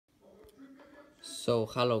So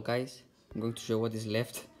hello guys, I'm going to show what is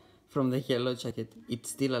left from the yellow jacket.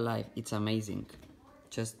 It's still alive, it's amazing.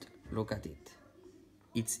 Just look at it.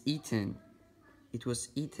 It's eaten. It was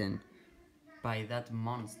eaten by that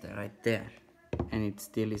monster right there. And it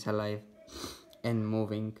still is alive and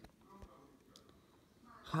moving.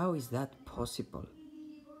 How is that possible?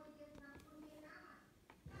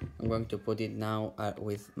 I'm going to put it now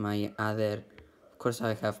with my other, of course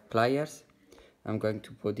I have pliers. I'm going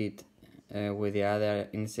to put it with the other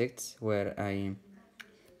insects where I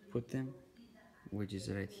put them, which is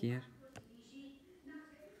right here.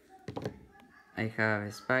 I have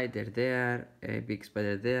a spider there, a big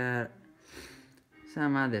spider there,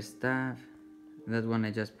 some other stuff. That one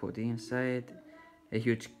I just put inside, a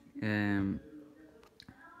huge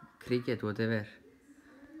cricket, whatever.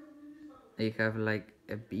 I have like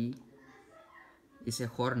a bee. It's a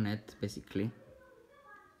hornet basically.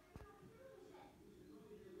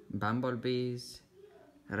 Bumblebees,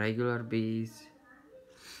 regular bees.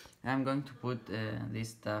 I'm going to put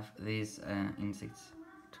these insects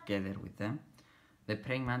together with them. The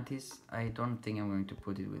praying mantis, I don't think I'm going to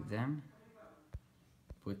put it with them.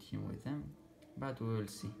 Put him with them, but we will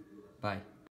see. Bye.